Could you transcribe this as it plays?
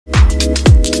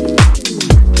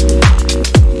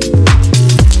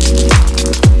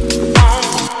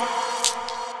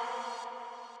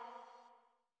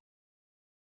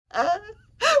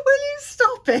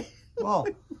Oh,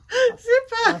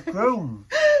 Super. I've grown.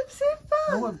 Super.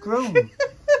 Oh, I've grown.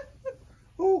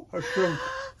 Oh, I've grown.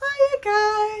 Hiya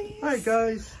guys. Hi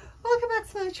guys. Welcome back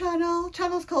to my channel.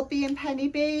 Channel's called Bee and Penny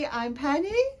Bee. I'm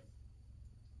Penny.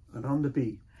 And I'm the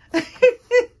bee.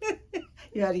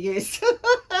 Yeah, he is.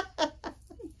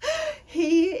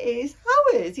 He is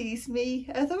Howard. He's me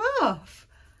other half.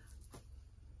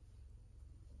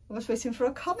 I was waiting for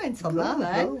a comment on that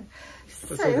then. No.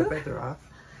 So, the better half.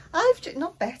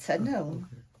 not better, no.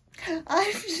 Okay.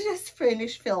 I've just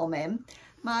finished filming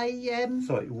my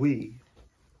Sorry, we.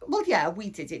 Well, yeah, we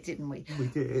did it, didn't we? We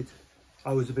did.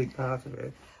 I was a big part of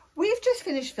it. We've just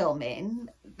finished filming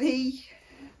the...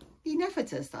 He never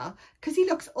does that because he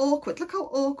looks awkward. Look how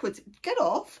awkward. Get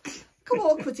off. Look how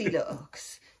awkward he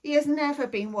looks. He has never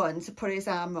been one to put his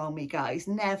arm around me, guys.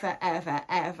 Never, ever,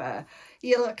 ever.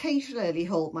 He'll occasionally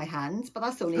hold my hand, but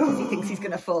that's only because he thinks he's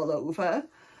going to fall over.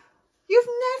 You've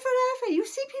never, ever. You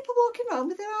see people walking around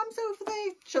with their arms over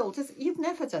their shoulders. You've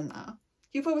never done that.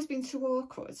 You've always been too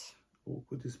awkward.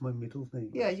 Awkward is my middle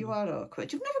name. Yeah, you are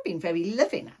awkward. You've never been very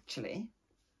loving, actually.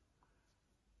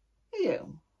 Are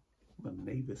you? My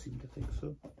neighbours seem to think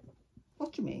so.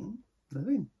 What do you mean?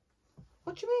 Nothing.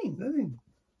 What do you mean? Nothing.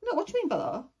 No, what do you mean by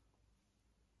that?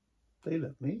 They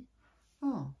love me.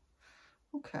 Oh,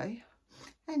 okay.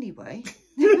 Anyway,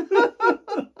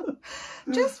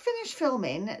 just finished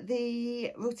filming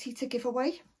the Rotita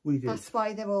giveaway. We did. That's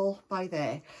why they're all by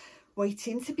there,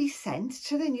 waiting to be sent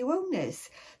to the new owners.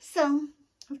 So,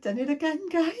 I've done it again,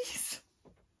 guys.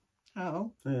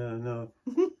 Oh. Yeah, no.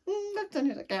 I've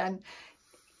done it again.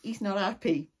 He's not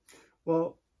happy.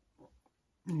 Well,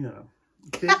 you know,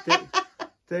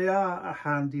 they are a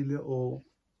handy little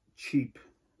cheap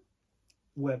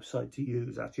website to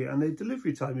use, actually, and the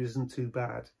delivery time isn't too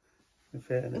bad, in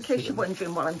fairness. In case you're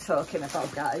wondering what I'm talking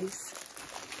about, guys.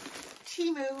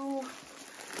 Temu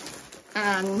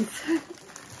and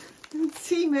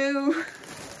Temu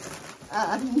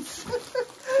and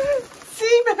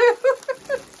Temu.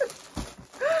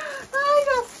 I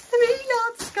got 3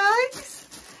 lots, guys.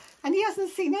 And he hasn't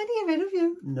seen any of it, have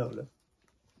you? No, look.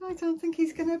 I don't think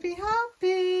he's going to be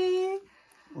happy.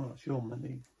 Well, it's your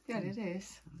money. Yeah, it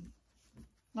is.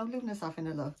 Now Luna's having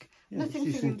a look. Yeah, Nothing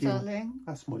she's for you, thinking, darling.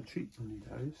 That's my treat money,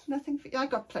 that is. Nothing for you. I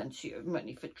got plenty of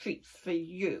money for treats for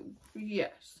you.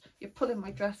 Yes. You're pulling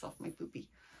my dress off, my booby.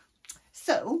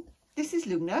 So, this is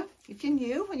Luna. If you're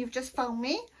new and you've just found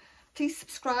me, please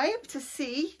subscribe to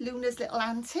see Luna's little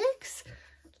antics.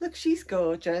 Look, she's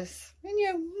gorgeous. And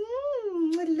you,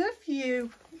 I love you.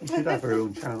 She should have her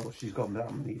own channel. She's got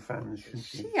that many fans, shouldn't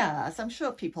she? She has. I'm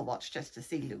sure people watch just to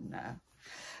see Luna.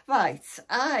 Right,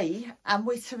 I am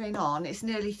wittering on. It's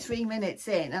nearly 3 minutes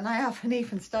in and I haven't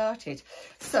even started.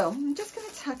 So I'm just going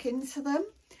to tuck into them.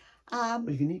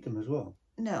 But you can eat them as well.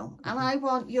 No, and I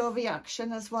want your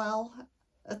reaction as well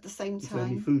at the same time. Is there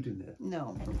any food in there?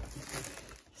 No.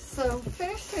 So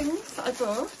first things I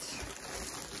bought.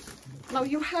 Now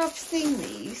you have seen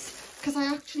these because I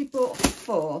actually bought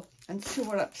 4 and 2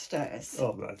 are upstairs.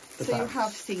 Oh, right. So you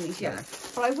have seen these, yeah.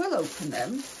 But I will open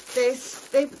them. They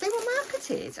were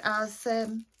marketed as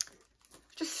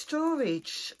just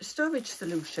storage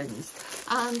solutions,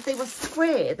 and they were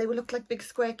square. They would look like big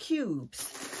square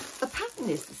cubes. The pattern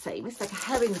is the same. It's like a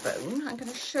herringbone. I'm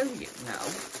going to show you now.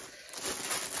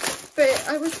 But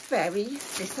I was very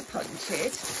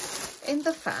disappointed in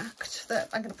the fact that,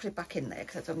 I'm going to put it back in there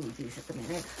because I don't need these at the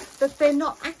minute, that they're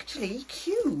not actually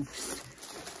cubes.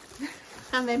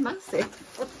 And they're massive.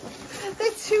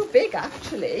 They're too big,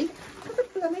 actually. Look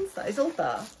at the blooming size. Hold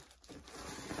that.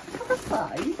 Look at the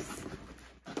size.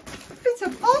 Bit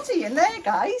of body in there,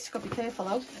 guys. You've got to be careful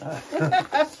out.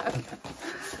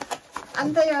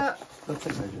 And they are...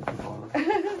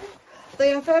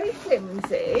 they are very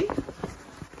flimsy.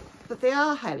 But they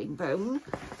are herringbone.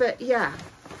 But yeah,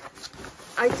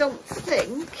 I don't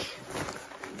think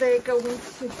they're going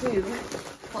to do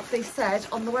what they said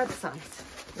on the website.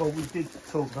 Well, we did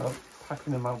talk about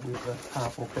packing them out with a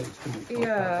cardboard case, didn't we?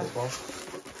 Yeah.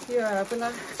 Yeah, we'll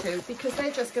have to, because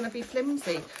they're just going to be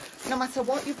flimsy. No matter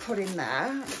what you put in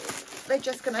there, they're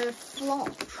just going to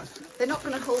flop. They're not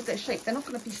going to hold their shape. They're not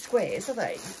going to be squares, are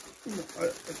they? I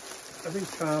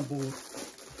think cardboard,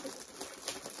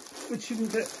 which you can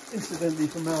get incidentally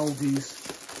from Aldi's,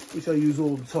 which I use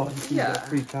all the time. You can get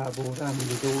free cardboard and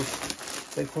the doors.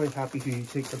 They're quite happy for you to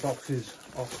take the boxes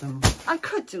off them. I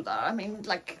could do that. I mean,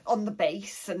 like on the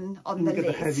base and on the lid.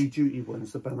 Get the heavy duty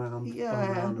ones, the banana.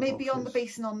 Yeah, maybe on the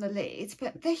base and on the lid.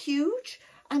 But they're huge,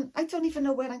 and I don't even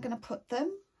know where I'm going to put them.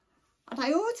 And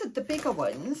I ordered the bigger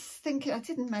ones, thinking, I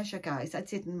didn't measure, guys. I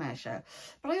didn't measure,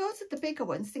 but I ordered the bigger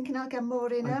ones, thinking I'll get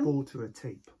more in them. I bought her a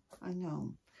tape. I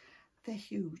know. They're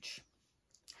huge.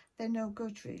 They're no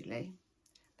good, really.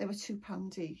 They were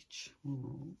 £2 each. I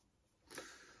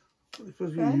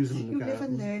suppose you use them in the You garden. live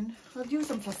and learn. I'll use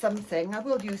them for something. I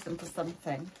will use them for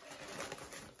something.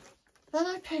 Then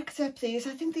I picked up these.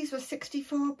 I think these were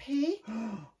 64p.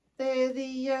 They're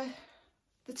the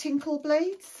tinkle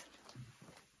blades.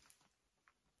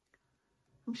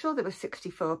 I'm sure they were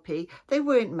 64p. They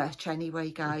weren't much anyway,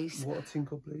 guys. What are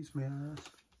tinkle blades, may I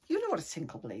ask? You know what a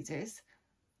tinkle blade is.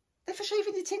 They're for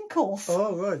shaving your tinkles.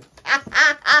 Oh, right.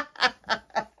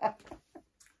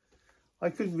 I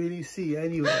couldn't really see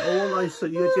anyway. All I saw,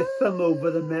 you had your thumb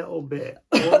over the metal bit.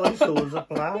 All I saw was a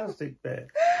plastic bit.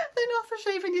 They're not for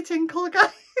shaving your tinkle,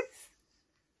 guys.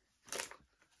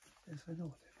 Yes, I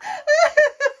know.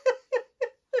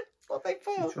 What are they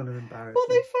for? You're trying to embarrass What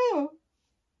are me. they for?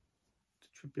 To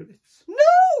trim your bits.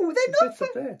 No, they're not Bits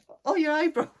up there. Oh, your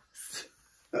eyebrows.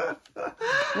 What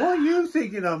are you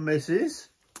thinking of, missus?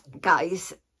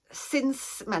 Guys,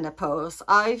 since menopause,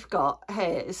 I've got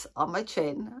hairs on my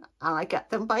chin and I get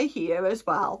them by here as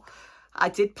well. I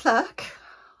did pluck.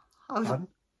 I was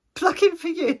plucking for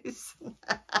years. But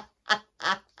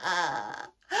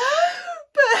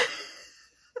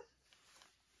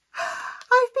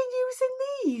I've been using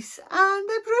these and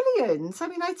they're brilliant. I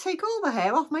mean, I take all the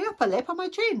hair off my upper lip and my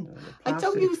chin. I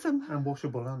don't use them. And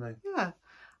washable, aren't they? Yeah.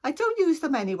 I don't use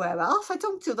them anywhere else. I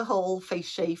don't do the whole face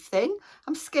shave thing.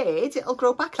 I'm scared it'll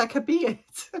grow back like a beard.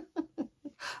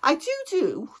 I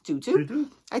do.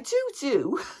 I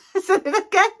do. Say it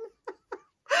again.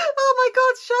 Oh my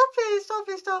God,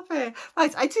 stop it.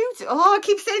 Right, I do. Oh, I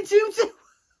keep saying do. You do?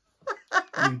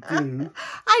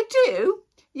 I do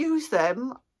use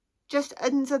them just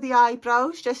under the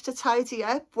eyebrows, just to tidy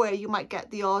up where you might get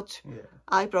the odd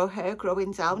eyebrow hair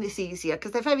growing down. It's easier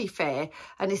because they're very fair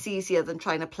and it's easier than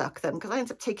trying to pluck them because I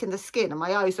end up taking the skin and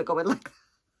my eyes are going like that.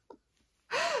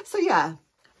 So yeah,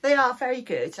 they are very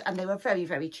good and they were very,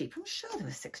 very cheap. I'm sure they were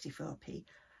 64p.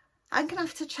 I'm going to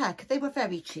have to check. They were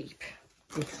very cheap.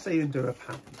 We'll say under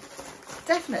 £1.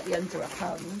 Definitely under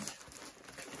 £1.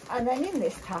 And then in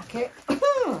this packet,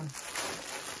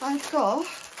 I've got,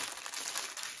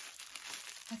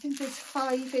 I think there's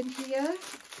 5 in here.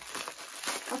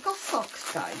 I've got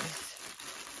socks, guys.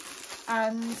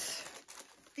 And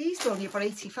these were only about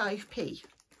 85p.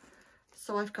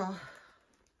 So I've got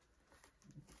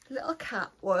little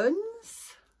cat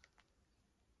ones.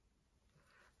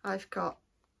 I've got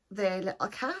their little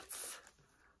cats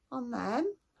on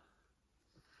them.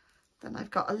 Then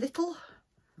I've got a little...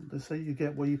 They say you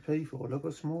get what you pay for. Look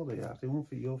how small they are. They won't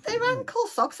fit your feet. They're ankle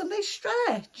socks and they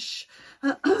stretch.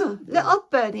 Little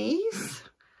bunnies.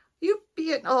 You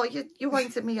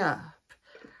winded me up.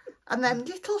 And then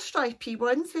little stripy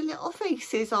ones with little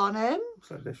faces on them.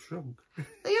 Looks like they've shrunk.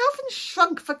 They haven't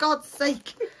shrunk, for God's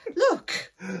sake.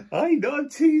 Look. I'm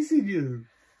not teasing you.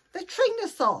 They're trainer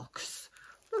socks.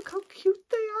 Look how cute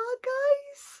they are,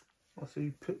 guys. Oh, so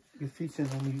you put your feet in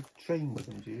and you train with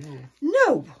them, do you? Or...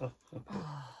 No. Oh, okay.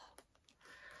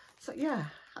 So yeah,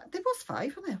 there was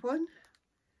 5, wasn't there? 1,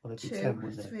 Well, 2,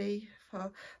 10, 3,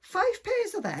 4, 5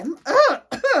 pairs of them.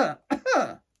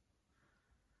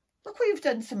 Look what you've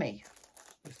done to me.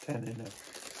 There's 10 in there.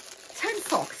 10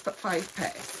 socks, but 5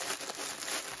 pairs.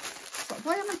 So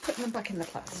why am I putting them back in the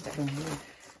plastic?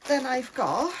 Then I've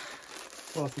got...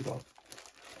 What have you got?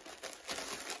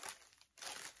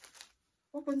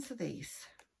 What ones are these?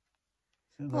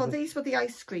 Well, these were the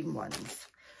ice cream ones.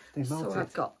 They melted. So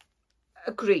I've got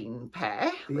a green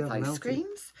pair with ice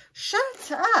creams.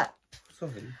 Shut up!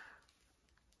 Sorry.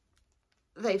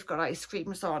 They've got ice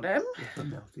creams on them. They're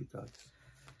melted, guys.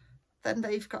 Then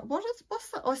they've got, what's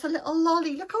that? Oh, it's a little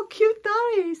lolly. Look how cute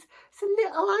that is. It's a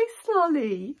little ice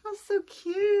lolly. That's so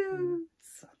cute.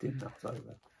 I didn't melt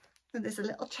over. Then there's a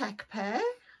little check pair.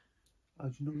 How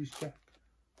do you know he's check?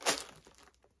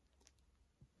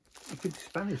 You could be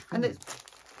Spanish, And couldn't it's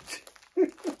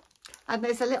and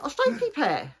there's a little stripy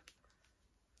pair.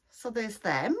 So there's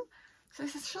them. So I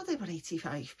said, sure, they were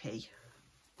 85p.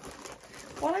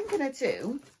 What I'm going to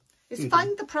do is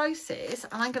find the prices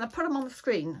and I'm going to put them on the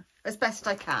screen as best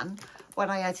I can when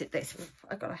I edit this.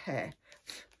 I've got a hair.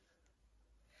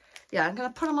 Yeah, I'm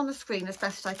going to put them on the screen as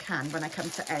best I can when I come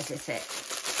to edit it.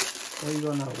 Where are you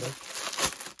going now,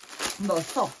 love? More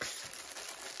socks.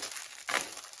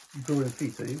 You go in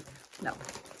feet, are you? No.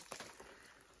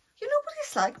 You know what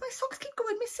it's like? My socks keep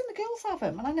going missing. The girls have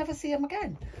them and I never see them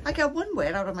again. I get one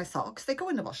wear out of my socks. They go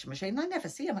in the washing machine and I never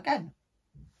see them again.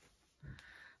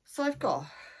 So I've got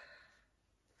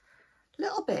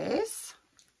little bears.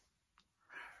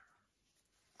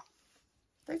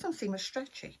 They don't seem as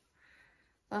stretchy.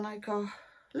 Then I got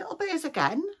little bears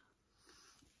again.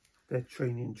 They're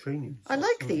training. I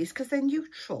like these because they're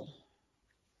neutral.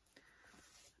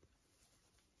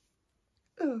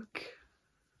 Look.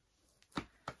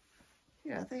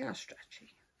 Yeah, they are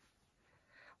stretchy.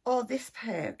 Oh, this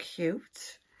pair are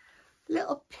cute.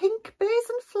 Little pink bears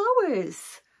and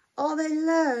flowers. Oh,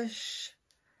 they're lush.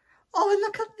 Oh,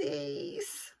 look at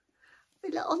these.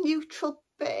 The little neutral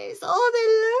bears.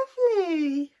 Oh, they're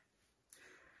lovely.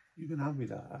 You can have me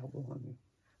that album, aren't you?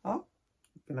 Oh?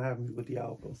 You can have me with the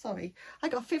album. Sorry. I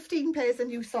got 15 pairs of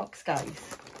new socks,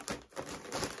 guys.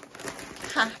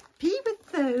 Happy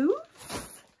with those.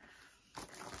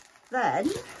 Then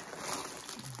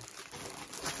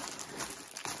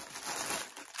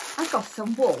I got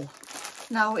some wool.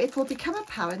 Now it will become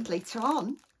apparent later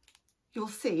on. You'll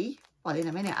see, well in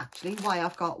a minute actually, why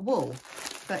I've got wool.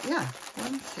 But yeah,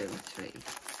 1, 2, 3,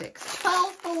 6,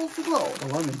 12 balls of wool.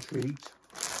 Well, I'm intrigued.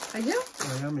 Are you?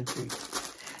 I am intrigued.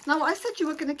 Now I said you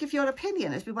were going to give your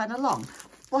opinion as we went along.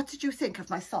 What did you think of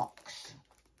my socks?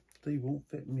 They won't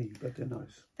fit me, but they're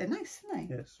nice. They're nice, aren't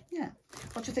they? Yes. Yeah.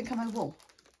 What do you think of my wool?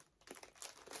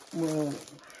 Well,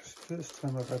 it's the first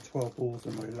time I've had 12 balls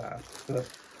in my lap, but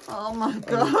Oh my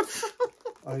God.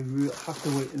 I have to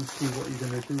wait and see what you're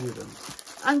going to do with them.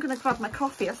 I'm going to grab my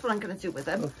coffee. That's what I'm going to do with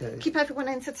them. Okay. Keep everyone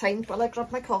entertained while I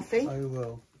grab my coffee. I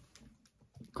will.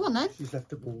 Go on then. She's left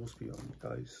the balls behind,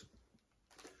 guys.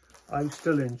 I'm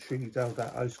still intrigued how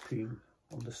that ice cream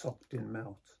on the sock didn't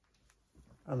melt.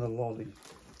 And the lolly.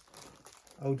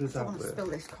 How does that I want to work? spill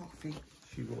this coffee.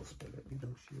 She will spill it, you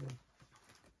know she will.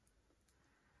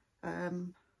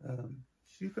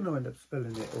 She's going to end up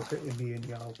spilling it or hitting me in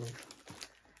the elbow.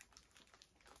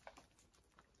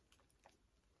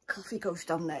 Coffee goes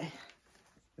down there.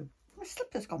 My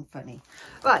slipper's gone funny.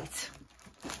 Right.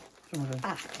 Come on then.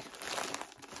 Back.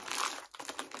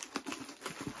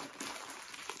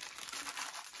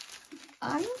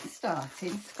 I'm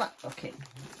starting scrapbooking,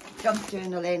 junk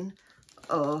journaling,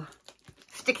 or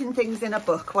sticking things in a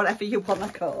book, whatever you want to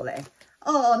call it.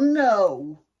 Oh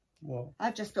no! What?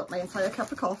 I've just got my entire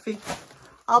cup of coffee.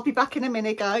 I'll be back in a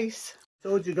minute, guys.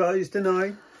 Told you guys, didn't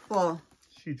I? What?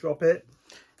 She drop it.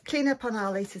 Clean up on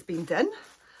our late has been done.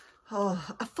 Oh,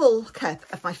 a full cup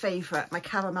of my favourite, my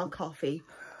caramel coffee,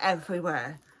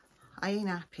 everywhere. I ain't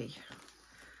happy.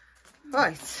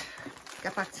 Right,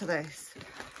 get back to this.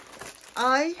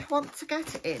 I want to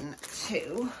get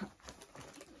into,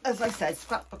 as I said,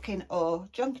 scrapbooking or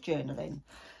junk journaling.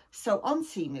 So on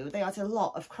Temu, they had a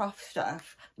lot of craft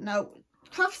stuff. Now,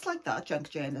 crafts like that, junk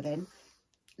journaling,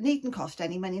 needn't cost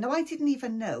any money. Now, I didn't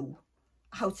even know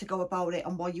how to go about it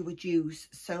and what you would use.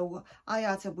 So I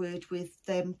had a word with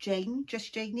Jane,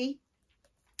 just Janie.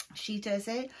 She does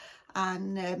it.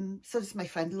 And so does my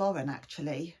friend Lauren,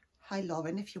 actually. Hi,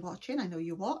 Lauren, if you're watching. I know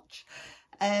you watch.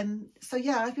 So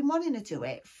yeah, I've been wanting to do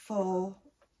it for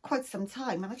quite some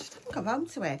time and I just haven't got around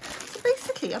to it. So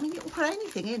basically, I mean, you can put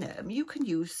anything in them. You can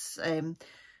use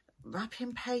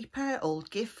wrapping paper,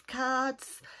 old gift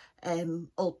cards,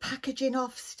 old packaging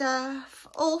off stuff,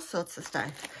 all sorts of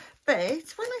stuff. But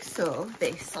when I saw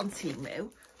this on Temu,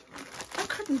 I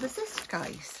couldn't resist,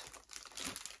 guys.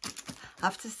 I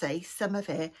have to say, some of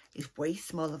it is way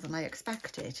smaller than I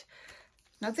expected.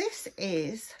 Now this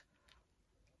is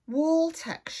wall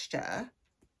texture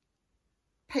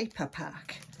paper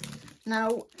pack.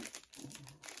 Now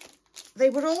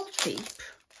they were all cheap.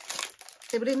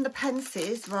 They were in the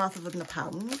pences rather than the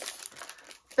pounds,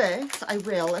 but I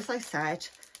will, as I said,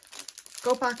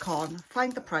 go back on,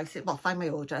 find the prices, well, find my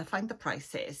order, find the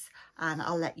prices, and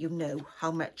I'll let you know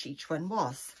how much each one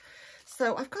was.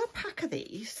 So I've got a pack of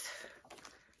these.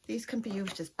 These can be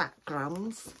used as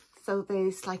backgrounds. So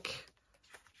there's like,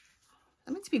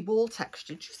 they're meant to be wall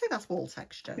texture. Did you say that's wall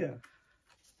texture? Yeah.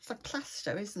 It's like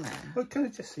plaster, isn't it? Well, can I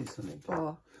just say something?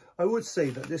 Oh. I would say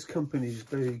that this company is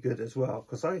very good as well,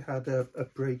 because I had a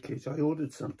breakage. I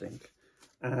ordered something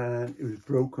and it was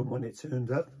broken when it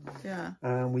turned up. Yeah.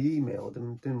 And we emailed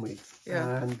them, didn't we?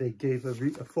 Yeah. And they gave a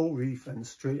full refund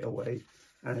straight away.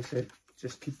 And I said,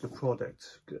 just keep the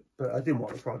product. But I didn't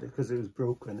want the product because it was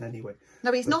broken anyway.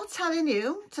 No, he's not telling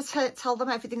you to tell them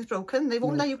everything's broken. They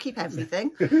won't let you keep everything.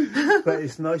 But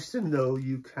it's nice to know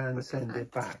you can send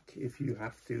it back if you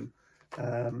have to.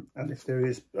 And if there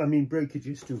is, I mean,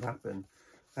 breakages do happen.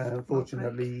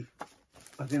 Unfortunately,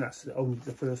 I think that's only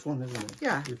the first one, isn't it?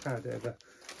 Yeah. We've had ever.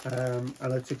 And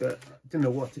I didn't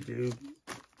know what to do.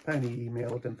 Penny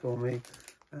emailed them for me.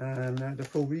 And I had a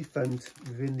full refund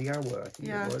within the hour, I think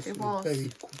it was. Very,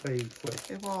 very quick.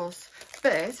 It was.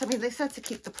 But, I mean, they said to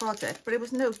keep the product, but it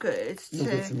was no good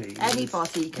to me.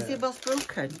 anybody because it was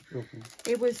broken.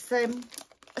 It was a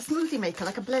smoothie maker,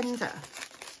 like a blender.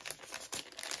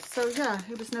 So yeah,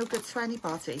 it was no good to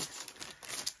anybody.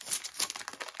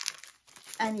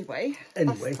 Anyway,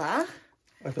 that's that.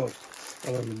 I thought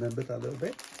I remembered that a little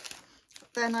bit.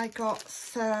 Then I got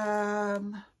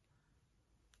some,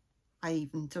 I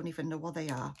don't even know what they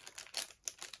are.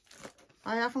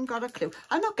 I haven't got a clue.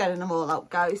 I'm not getting them all out,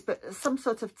 guys, but some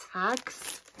sort of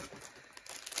tags.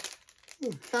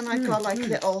 Then I got like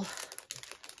little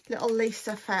lace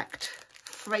effect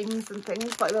frames and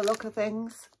things by the look of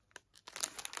things.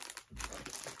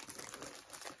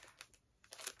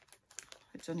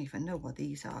 I don't even know what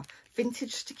these are.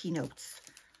 Vintage sticky notes.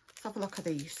 Let's have a look at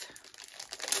these.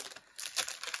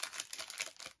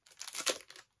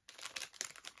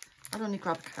 I'll only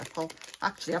grab a couple.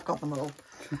 Actually, I've got them all.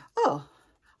 Oh,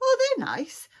 they're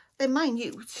nice. They're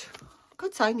minute. Look how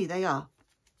tiny they are.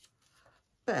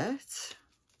 But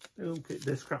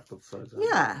they're scrapbook size.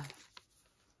 Yeah.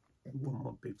 You wouldn't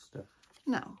want big stuff.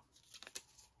 No.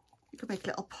 You can make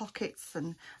little pockets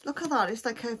and look at that. It's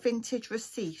like a vintage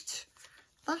receipt.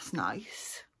 That's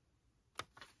nice.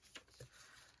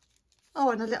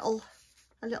 Oh, and a little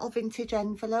vintage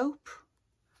envelope.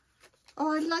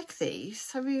 Oh, I like these.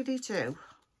 I really do.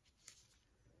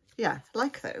 Yeah, I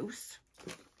like those.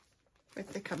 Where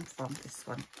did they come from, this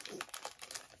one?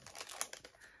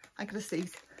 I'm going to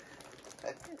sneeze.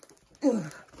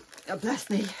 God bless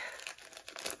me.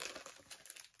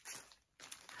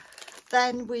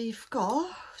 Then we've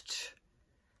got...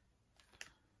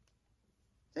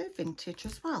 They're vintage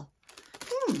as well.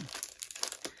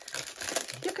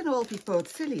 You're going to all be bored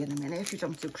silly in a minute if you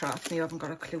don't do crafts and you haven't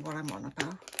got a clue what I'm on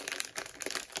about.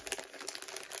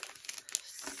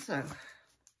 So,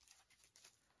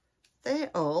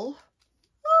 they're all...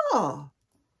 Oh!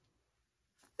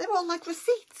 They're all like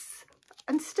receipts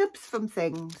and stubs from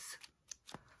things.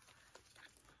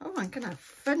 Oh, I'm going to have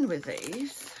fun with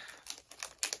these.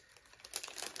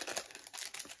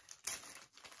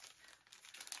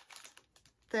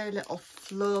 They're little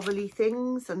florally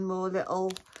things and more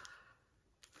little...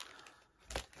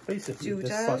 Basically, the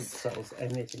site sells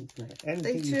anything, doesn't it?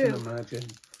 Anything you can imagine.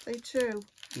 They do.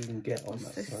 You can get on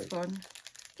that site.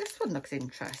 This one looks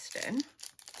interesting.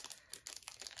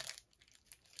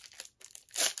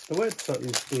 The website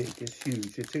is big, it's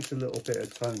huge. It takes a little bit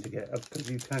of time to get up because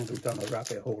you can go down a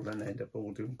rabbit hole and end up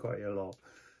all doing quite a lot.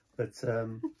 But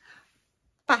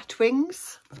bat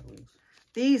wings. Bat wings.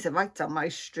 These are right down my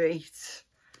street.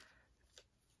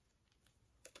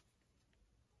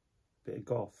 Bit of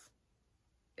goth.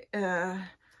 A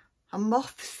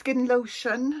moth skin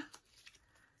lotion.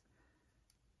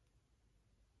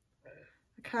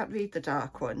 I can't read the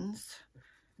dark ones.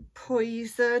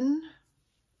 Poison.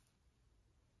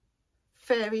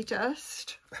 Fairy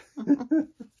dust.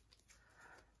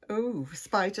 Oh,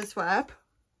 spider's web.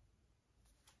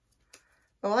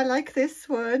 Oh, I like this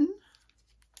one.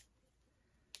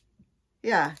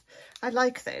 Yeah, I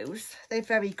like those. They're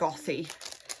very gothy.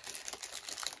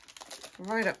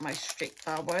 Right up my street,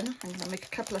 that one. I'm going to make a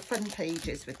couple of fun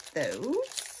pages with those.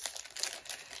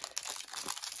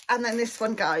 And then this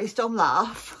one, guys, don't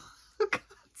laugh. Look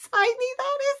how tiny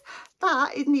that is.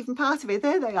 That isn't even part of it.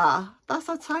 There they are. That's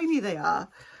how tiny they are.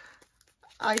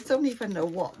 I don't even know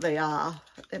what they are.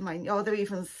 Oh, they're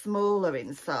even smaller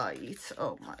inside.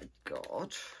 Oh my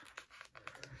God.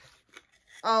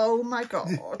 Oh my God.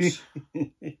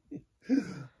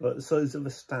 What the size of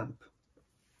a stamp?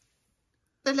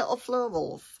 They're little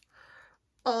florals.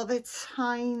 Oh, they're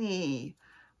tiny.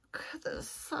 Look at the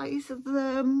size of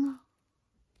them.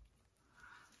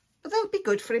 But they'll be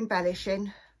good for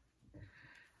embellishing.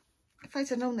 If I'd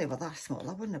have known they were that small,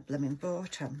 I wouldn't have blooming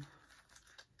bought them.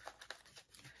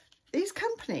 These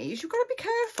companies, you've got to be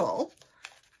careful.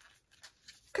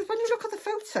 Because when you look at the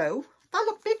photo, that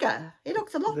looked bigger. It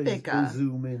looks a lot bigger. They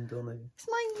zoom in, don't they? It's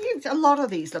minute. A lot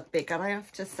of these look bigger, I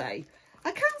have to say. I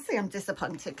can't say I'm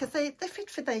disappointed because they're fit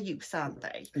for their use, aren't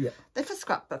they? Yeah. They're for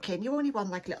scrapbooking. You only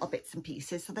want like little bits and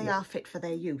pieces, so they are fit for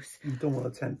their use. You don't want a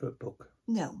 10-foot book.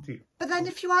 No. Do you? But then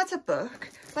if you add a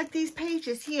book, like these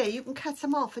pages here, you can cut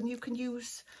them off and you can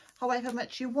use however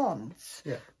much you want.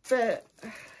 Yeah. But,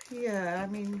 yeah, I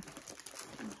mean,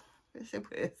 is it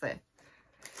worth it?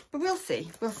 But we'll see.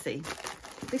 We'll see.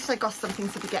 At least I got something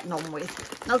to be getting on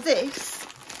with. Now this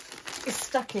is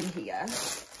stuck in here.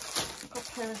 I've got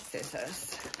a pair of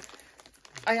scissors.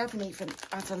 I haven't even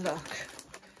had a look.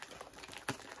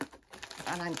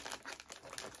 And I'm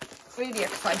really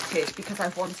excited because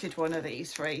I've wanted one of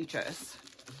these for ages.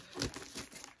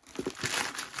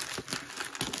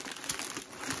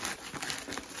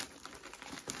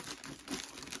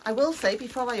 I will say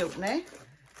before I open it,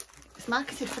 it's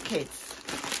marketed for kids,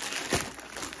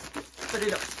 but it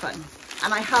looks fun.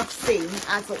 And I have seen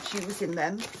adults using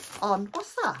them on,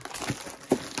 what's that?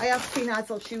 I have seen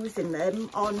adults using them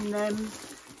on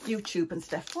YouTube and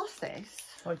stuff. What's this?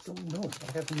 I don't know.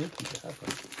 I haven't looked at it, have I?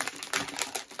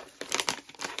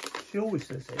 She always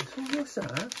says this. Oh, what's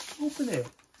that? Open it.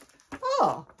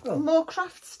 Oh, more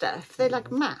craft stuff. They're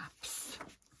like maps.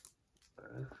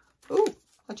 Oh,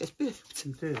 I just burped.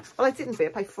 You did. Well, I didn't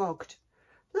burp, I frogged.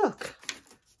 Look.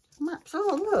 Maps.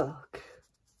 Oh, look.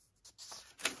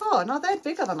 Oh, no, they're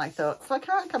bigger than I thought, so I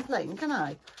can't complain, can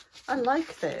I? I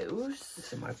like those.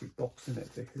 It's a magic box,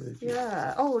 isn't it?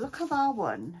 Yeah. Oh, look at that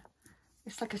one.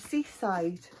 It's like a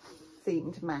seaside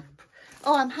themed map.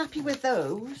 Oh, I'm happy with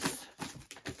those.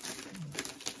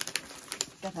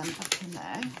 Get them back in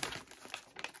there.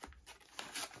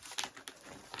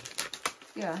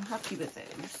 Yeah, I'm happy with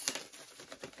those.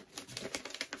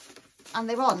 And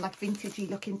they're on like vintagey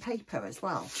looking paper as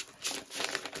well.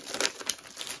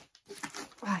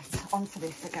 Right, onto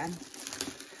this again.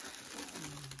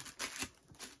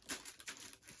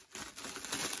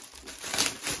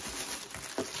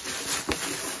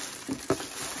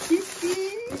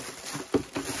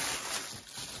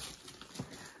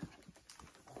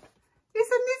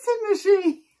 It's a knitting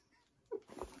machine.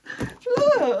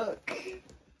 Look.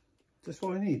 That's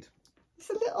what I need. It's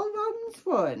a little round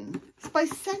one. It's by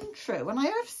Centro, and I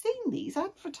have seen these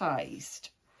advertised.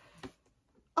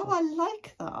 Oh, I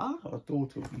like that. Our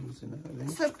daughter will be using it, I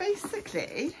think. So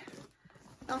basically,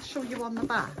 I'll show you on the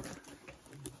back.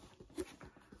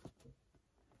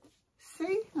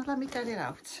 See? Now let me get it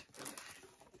out.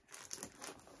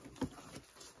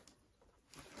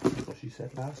 That's what she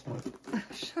said last night.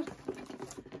 Shut up.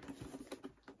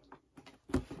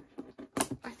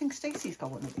 I think Stacey's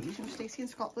got one of these. You know Stacey in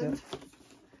Scotland? Yeah.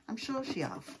 I'm sure she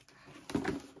have.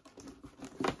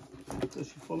 Does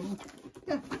she follow me?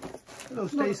 Yeah. Hello,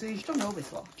 Stacey. She don't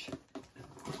always watch.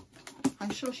 I'm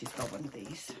sure she's got one of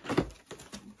these.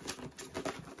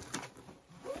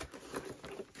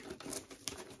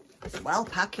 It's well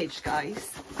packaged,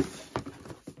 guys.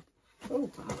 Oh.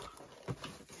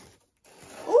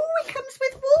 Oh, it comes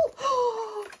with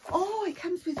wool. Oh, it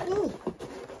comes with wool.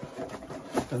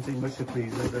 Don't think much of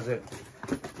these, does it?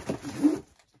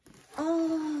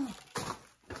 Oh.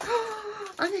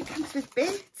 And it comes with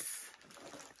bits.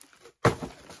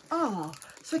 Oh,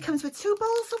 so it comes with 2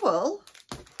 balls of wool.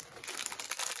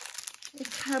 It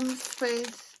comes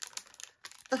with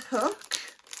the hook.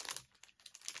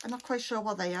 I'm not quite sure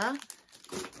what they are.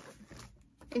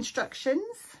 Instructions.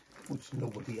 Which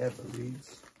nobody ever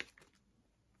reads.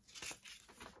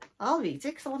 I'll read it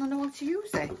because I want to know how to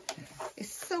use it.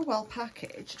 It's so well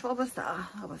packaged. What was that?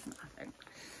 That wasn't that thing.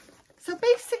 So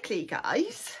basically,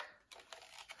 guys,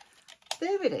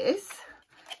 there it is.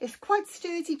 It's quite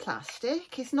sturdy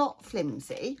plastic. It's not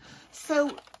flimsy.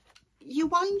 So you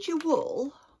wind your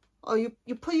wool, or you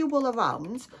pull your wool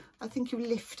around. I think you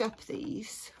lift up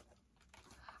these.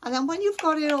 And then when you've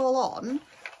got it all on,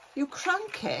 you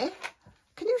crank it.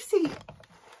 Can you see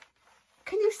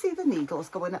the needles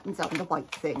going up and down, the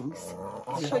white things?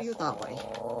 I'll show you that way.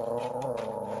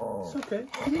 It's okay.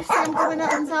 Can you see them going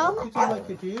up and down? You don't like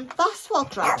it, do you? That's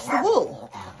what grabs the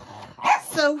wool.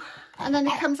 So, and then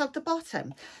it comes out the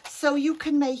bottom. So you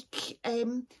can make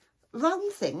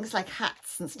round things like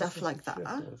hats and stuff like that.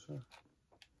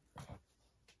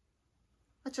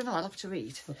 I don't know, I'll have to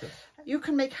read. Okay. You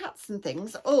can make hats and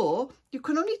things, or you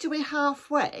can only do it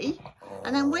halfway,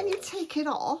 and then when you take it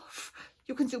off,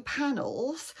 you can do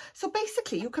panels. So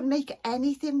basically, you can make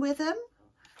anything with them.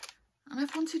 And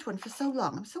I've wanted one for so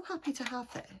long. I'm so happy to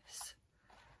have this.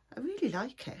 I really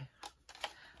like it.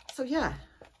 So yeah,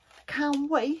 can't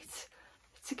wait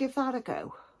to give that a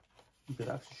go. You could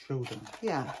have to show them.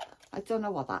 Yeah, I don't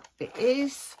know what that bit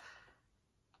is.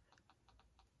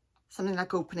 Something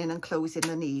like opening and closing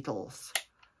the needles.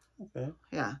 Okay.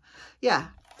 Yeah. Yeah.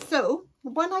 So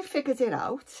when I figured it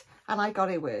out and I got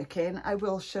it working, I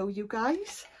will show you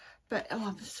guys. But oh,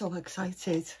 I'm so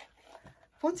excited.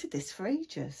 I've wanted this for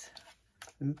ages.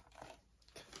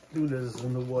 Luna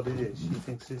doesn't know what it is. She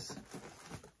thinks it's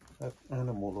an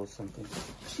animal or something.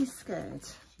 She's scared.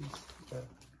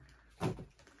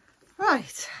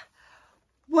 Right.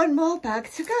 One more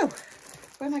bag to go.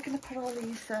 Where am I going to put all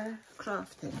these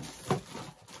craft things?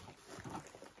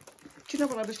 Do you know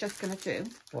what I was just going to do?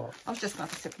 What? I was just going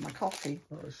to have a sip of my coffee.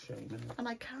 What a shame, isn't it? And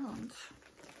I can't.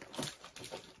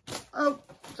 Oh,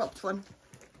 dropped one.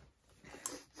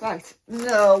 Right.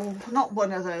 No, not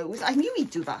one of those. I knew he'd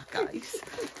do that, guys.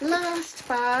 Last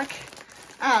bag.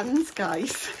 And,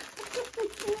 guys,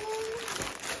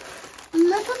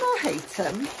 love them or hate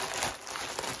them,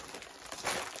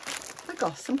 I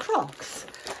got some Crocs.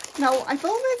 Now, I've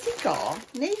already got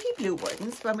navy blue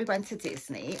ones when we went to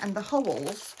Disney, and the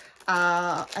holes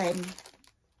are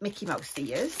Mickey Mouse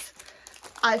ears.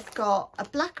 I've got a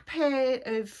black pair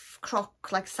of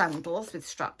croc like sandals with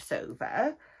straps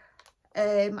over.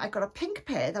 I got a pink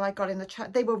pair that I got in the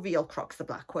they were real Crocs, the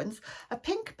black ones. A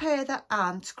pink pair that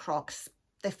aren't Crocs,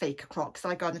 they're fake Crocs that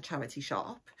I got in the charity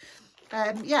shop.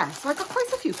 Yeah, so I got quite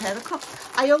a few pair of Crocs.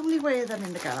 I only wear them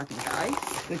in the garden,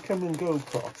 guys. They come and go,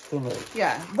 Crocs, don't they?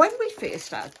 Yeah, when we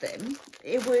first had them,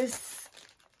 it was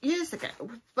years ago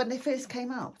when they first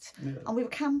came out. Yeah. And we were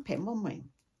camping, weren't we?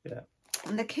 Yeah.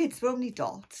 And the kids were only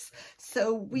dots,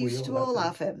 so we used to all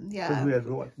have them. Yeah. Because we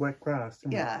had wet grass,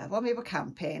 didn't we? Yeah, when we were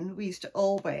camping, we used to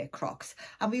all wear Crocs.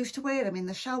 And we used to wear them in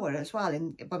the shower as well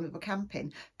when we were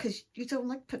camping. Because you don't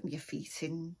like putting your feet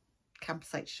in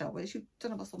campsite showers. You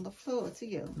don't know what's on the floor, do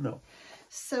you? No.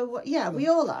 So, yeah, we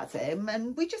all had them.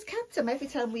 And we just kept them every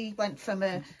time we went from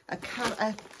a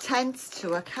tent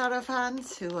to a caravan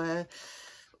to a...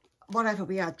 whatever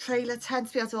we had, trailer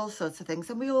tents. We had all sorts of things.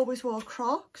 And we always wore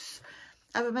Crocs.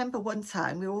 I remember one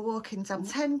time we were walking down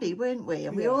Tenby, weren't we?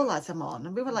 And we all had them on.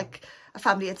 And we were like a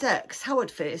family of ducks.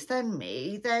 Howard first, then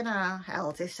me, then our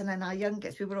eldest, and then our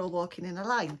youngest. We were all walking in a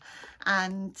line.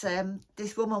 And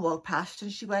this woman walked past and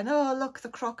she went, "Oh, look, the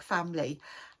Croc family."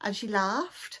 And she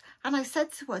laughed. And I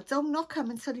said to her, "Don't knock them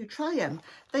until you try them.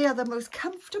 They are the most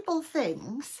comfortable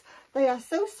things. They are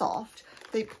so soft.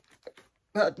 They,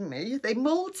 pardon me, they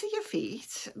mould to your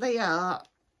feet. They are...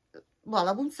 well,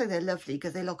 I won't say they're lovely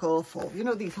because they look awful. You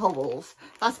know, these holes,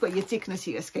 that's where your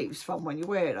dignity escapes from when you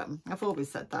wear them. I've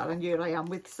always said that, and here I am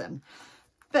with them.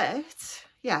 But,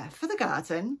 yeah, for the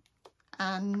garden,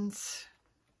 and,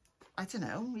 I don't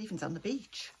know, even down the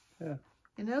beach. Yeah.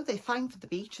 You know, they're fine for the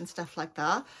beach and stuff like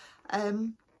that.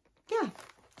 Yeah,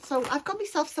 so I've got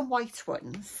myself some white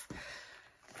ones.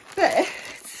 But,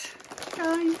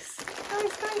 guys.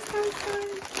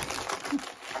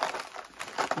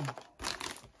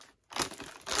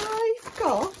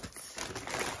 Got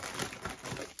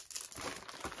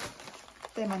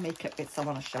they're my makeup bits I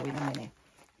want to show in a minute.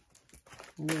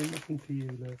 No, nothing for you,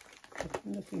 love.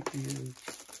 Nothing for you.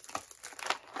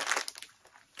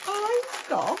 I've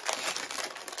got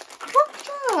Croc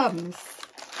Jams.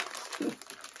 And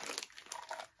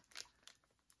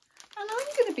I'm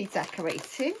going to be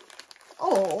decorating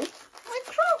all my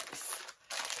Crocs.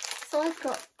 So I've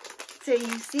got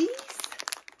daisies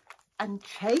and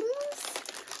chains.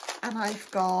 And I've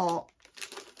got,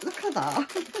 look at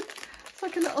that, it's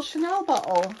like a little Chanel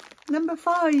bottle, number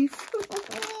 5.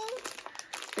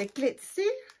 They're glitzy,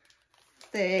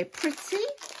 they're pretty.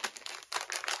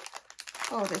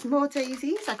 Oh, there's more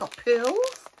daisies. I got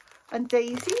pearls and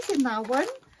daisies in that one.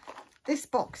 This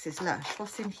box is lush.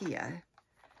 What's in here?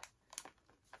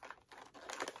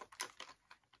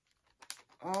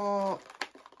 Oh,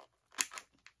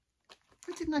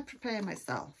 why didn't I prepare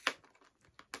myself?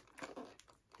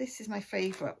 This is my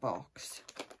favourite box.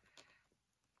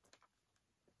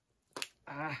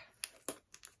 Ah.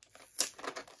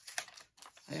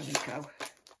 There we go.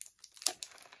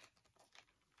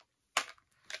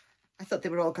 I thought they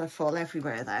were all going to fall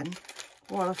everywhere then.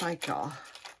 What have I got?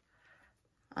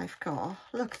 I've got,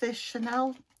 look, this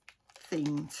Chanel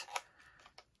themed.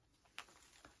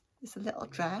 It's a little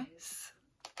dress.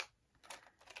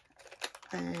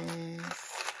 There's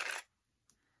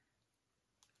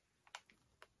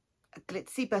a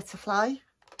glitzy butterfly.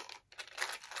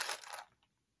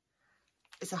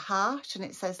 It's a heart and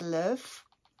it says love.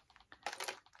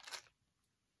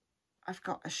 I've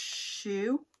got a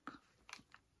shoe.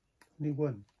 Only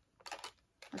one.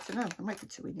 I don't know, there might be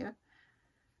 2 in here.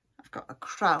 I've got a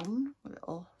crown with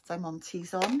little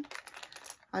diamantes on.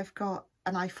 I've got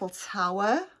an Eiffel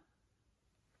Tower.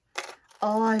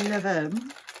 Oh, I love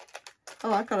them.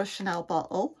 Oh, I've got a Chanel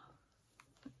bottle.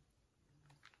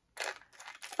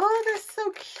 Oh, they're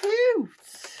so cute.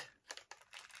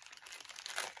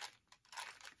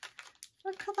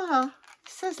 Look at that. It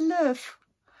says love.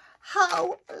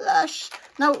 How lush.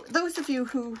 Now, those of you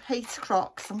who hate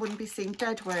Crocs and wouldn't be seen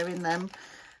dead wearing them,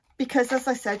 because as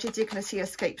I said, your dignity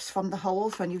escapes from the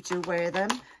holes when you do wear them,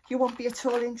 you won't be at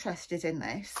all interested in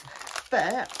this.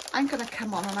 But I'm going to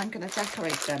come on and I'm going to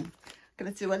decorate them. I'm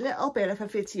going to do a little bit of a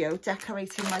video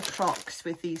decorating my Crocs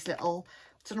with these little,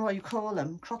 I don't know what you call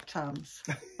them, Croc Charms.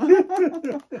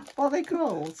 What are they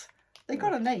called? They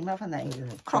got a name, haven't they?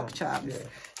 Yeah, Croc Charms. Yeah.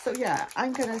 So yeah,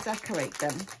 I'm going to decorate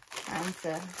them and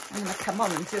I'm going to come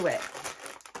on and do it.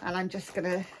 And I'm just going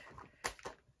to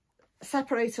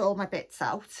separate all my bits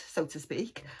out, so to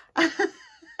speak. And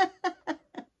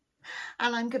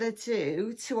I'm going to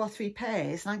do 2 or 3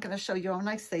 pairs and I'm going to show you how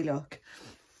nice they look.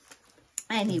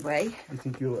 Anyway. I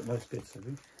think you got nice bits, have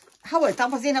you? Howard, that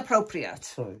was inappropriate.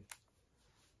 Sorry.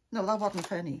 No, that wasn't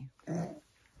funny.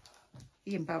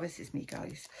 He embarrasses me,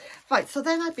 guys. Right, so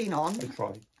then I've been on. I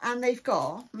tried. And they've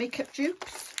got makeup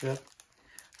dupes. Yeah.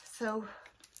 So,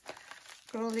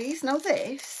 got all these. Now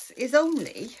this is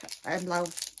only like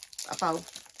about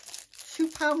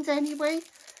 £2 anyway.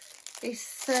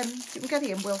 It's you can get it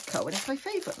in Wilko, and it's my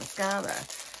favourite mascara.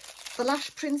 The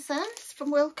Lash Princess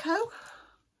from Wilko.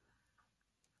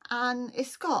 And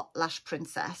it's got Lash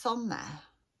Princess on there.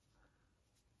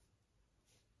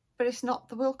 But it's not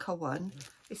the Wilko one.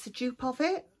 It's a dupe of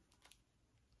it.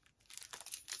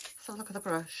 Let's have a look at the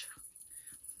brush.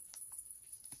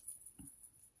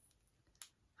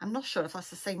 I'm not sure if that's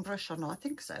the same brush or not. I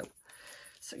think so.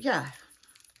 So yeah,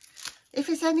 if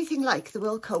it's anything like the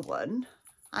Wilko one,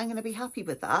 I'm going to be happy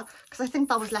with that, because I think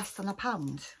that was less than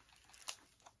 £1.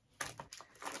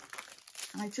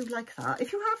 And I do like that.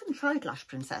 If you haven't tried Lash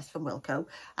Princess from Wilko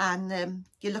and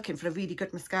you're looking for a really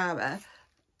good mascara,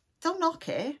 don't knock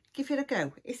it, give it a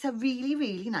go. It's a really,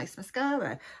 really nice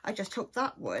mascara. I just hope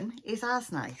that one is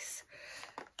as nice.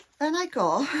 Then I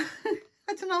got,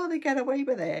 I don't know how they get away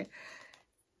with it,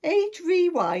 Age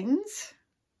Rewind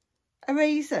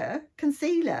Eraser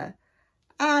Concealer.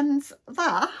 And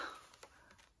that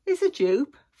is a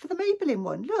dupe for the Maybelline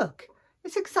one. Look,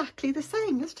 it's exactly the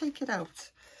same. Let's take it out.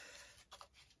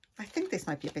 I think this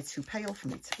might be a bit too pale for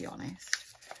me, to be honest.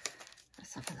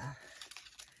 Let's have a look.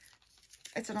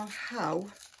 I don't know how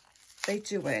they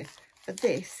do it, but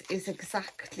this is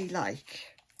exactly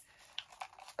like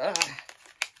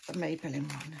the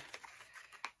Maybelline one.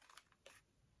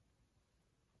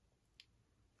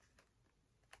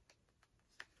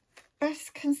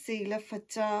 Best concealer for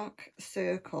dark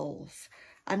circles,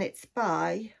 and it's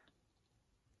by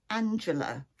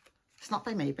Angela. It's not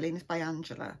by Maybelline, it's by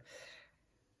Angela.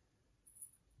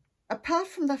 Apart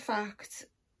from the fact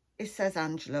it says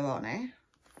Angela on it,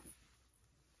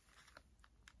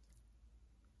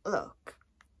 look,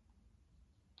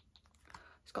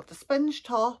 it's got the sponge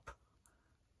top.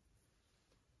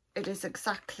 It is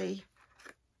exactly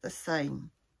the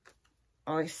same.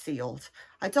 Or it's sealed.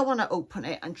 I don't want to open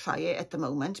it and try it at the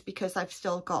moment because I've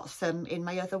still got some in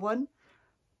my other one.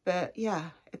 But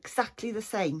yeah, exactly the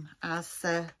same as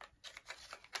the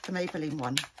Maybelline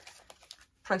one.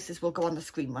 Prices will go on the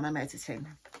screen when I'm editing.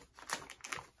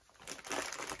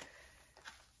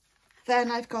 Then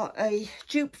I've got a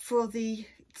dupe for the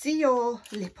Dior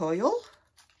lip oil.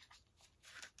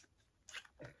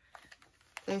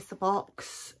 There's the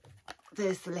box.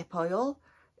 There's the lip oil.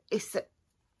 It's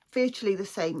virtually the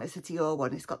same as the Dior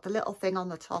one. It's got the little thing on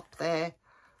the top there.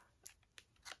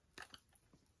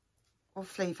 What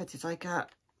flavour did I get?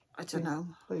 I don't know.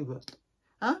 Flavour.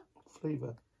 Huh?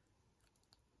 Flavour.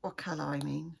 What colour, I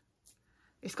mean.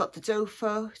 It's got the doe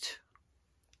foot.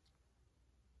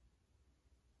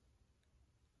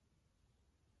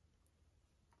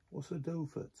 What's a doe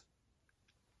foot?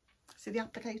 See the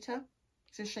applicator?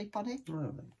 See the shape on it? Oh,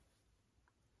 right.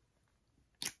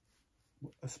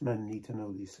 Us men need to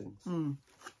know these things.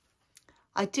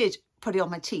 I did put it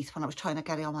on my teeth when I was trying to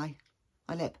get it on my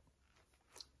lip.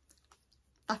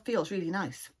 That feels really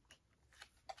nice.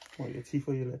 What, your teeth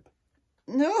or your lip?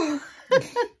 No.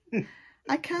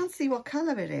 I can't see what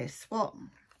colour it is.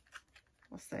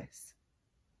 What's this?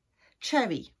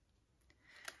 Cherry.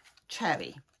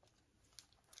 Cherry.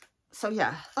 So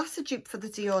yeah, that's a dupe for the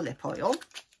Dior lip oil.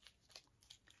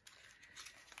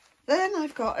 Then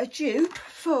I've got a dupe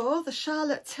for the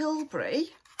Charlotte Tilbury.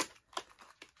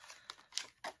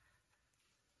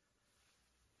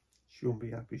 She won't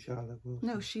be happy, Charlotte, will she?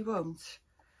 No, she won't.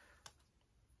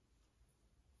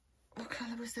 What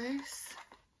colour was this?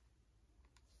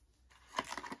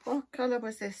 What colour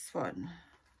was this one?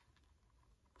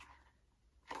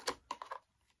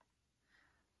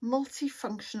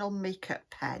 Multifunctional makeup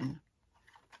pen.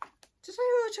 Did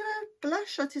I order a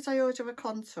blush or did I order a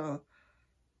contour?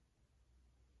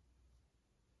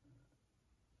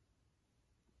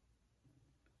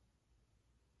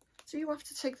 Do you have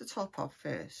to take the top off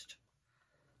first?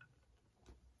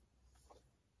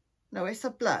 No, it's a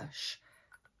blush.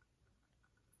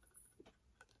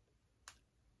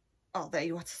 Oh, there,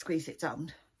 you have to squeeze it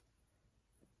down.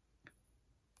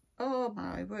 Oh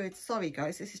my word. Sorry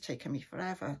guys, this is taking me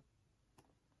forever.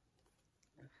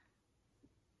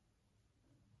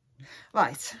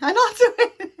 Right, I'm not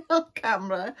doing it on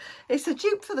camera. It's a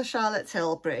dupe for the Charlotte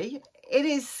Tilbury. It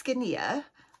is skinnier,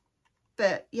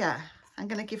 but yeah, I'm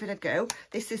going to give it a go.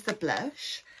 This is the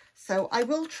blush. So I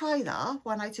will try that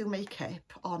when I do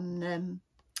makeup on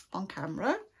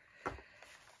camera.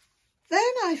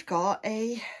 Then I've got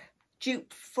a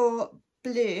dupe for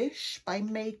Blush by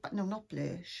Made by, no, not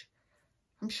Blush.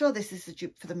 I'm sure this is a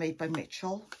dupe for the Made by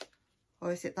Mitchell.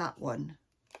 Or is it that one?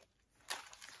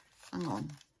 Hang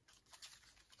on.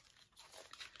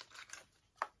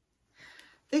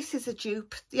 This is a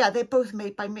dupe. Yeah, they're both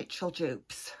made by Mitchell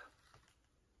Dupes.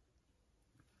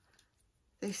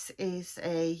 This is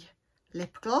a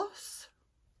lip gloss.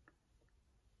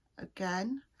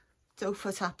 Again, doe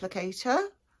foot applicator.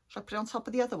 Should I put it on top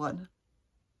of the other one?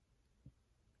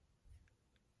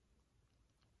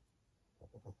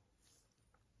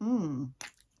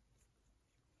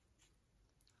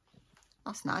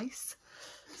 That's nice.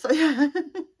 So yeah,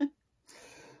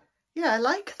 yeah, I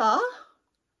like that.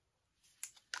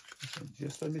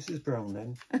 Just like Mrs. Brown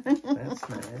then. That's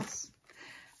nice.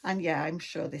 And yeah, I'm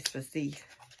sure this was the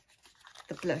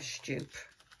blush dupe.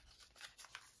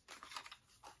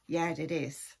 Yeah, it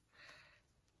is.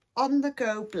 On the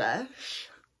Go blush.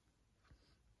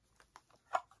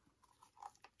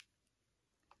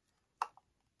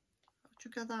 How'd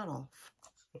you get that off?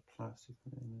 It's got plastic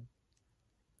in there.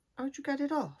 How'd you get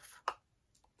it off?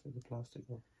 Take the plastic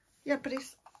off. Yeah, but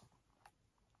it's...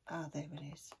 Ah, there it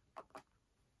is.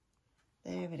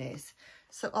 There it is.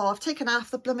 So, oh, I've taken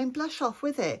half the blooming blush off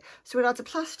with it. So it had a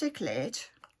plastic lid.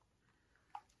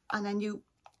 And then you...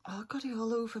 Oh, I've got it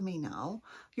all over me now.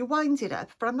 You wind it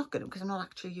up, but I'm not going to because I'm not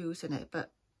actually using it.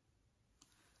 But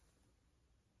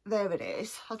there it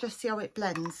is. I'll just see how it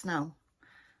blends now.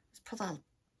 Let's put that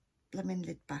blooming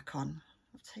lid back on.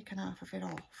 I've taken half of it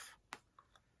off.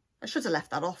 I should have left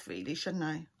that off really, shouldn't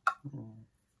I?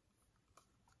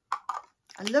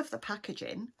 I love the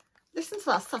packaging. Listen to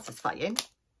that, satisfying.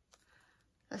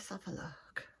 Let's have a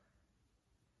look.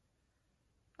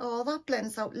 Oh, that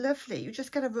blends out lovely. You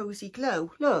just get a rosy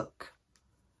glow. Look.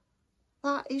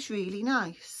 That is really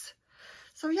nice.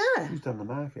 So, yeah. Who's done the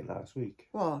market last week?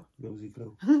 What? Rosy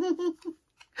glow.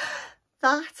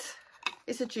 That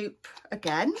is a dupe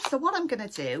again. So what I'm going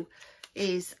to do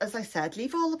is, as I said,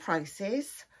 leave all the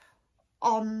prices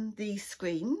on the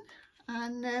screen.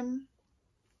 And,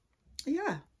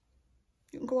 yeah.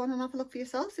 You can go on and have a look for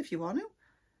yourselves if you want to.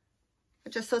 I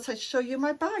just thought I'd show you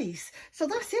my buys. So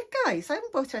that's it, guys. I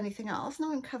haven't bought anything else.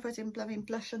 Now I'm covered in blooming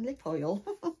blush and lip oil.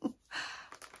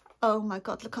 Oh my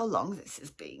God, look how long this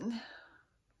has been.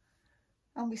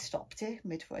 And we stopped it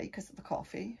midway because of the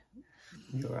coffee.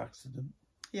 Your accident.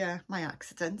 Yeah, my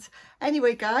accident.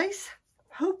 Anyway, guys,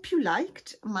 hope you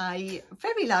liked my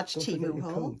very large Temu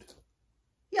haul.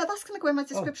 Yeah, that's going to go in my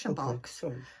description box.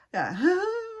 Sorry. Yeah.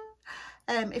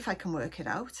 If I can work it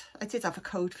out. I did have a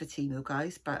code for Temu,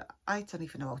 guys, but I don't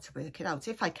even know how to work it out.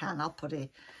 If I can, I'll put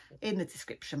it in the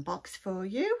description box for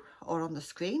you or on the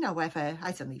screen. However,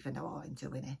 I don't even know how I'm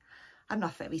doing it. I'm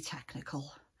not very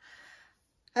technical.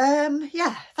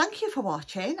 Yeah, thank you for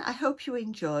watching. I hope you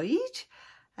enjoyed.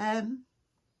 I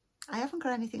haven't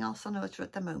got anything else on order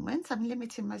at the moment. I'm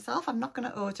limiting myself. I'm not going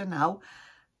to order now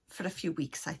for a few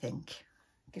weeks, I think.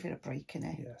 Give it a break,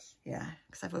 innit? Yes. Yeah,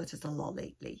 because I've ordered a lot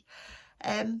lately.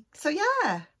 So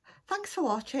yeah, thanks for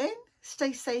watching.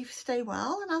 Stay safe, stay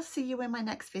well, and I'll see you in my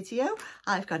next video.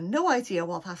 I've got no idea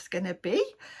what that's going to be,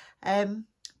 but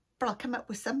I'll come up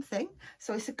with something.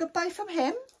 So it's a goodbye from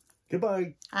him.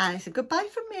 Goodbye. And it's a goodbye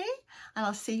from me, and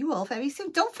I'll see you all very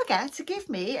soon. Don't forget to give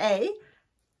me a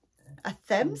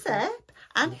thumbs up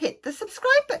and hit the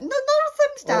subscribe button. No, not a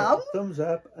thumbs down. Oh, thumbs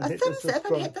up and a thumbs up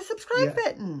and hit the subscribe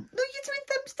button. No, you're doing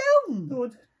thumbs down. No,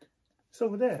 it's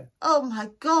over there. Oh my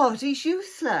God, he's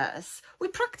useless. We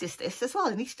practiced this as well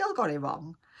and he still got it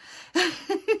wrong.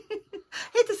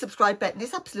 Hit the subscribe button.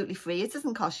 It's absolutely free. It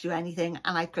doesn't cost you anything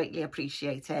and I greatly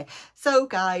appreciate it. So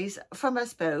guys, from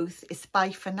us both, it's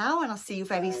bye for now and I'll see you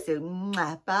very soon.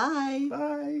 Bye.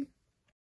 Bye.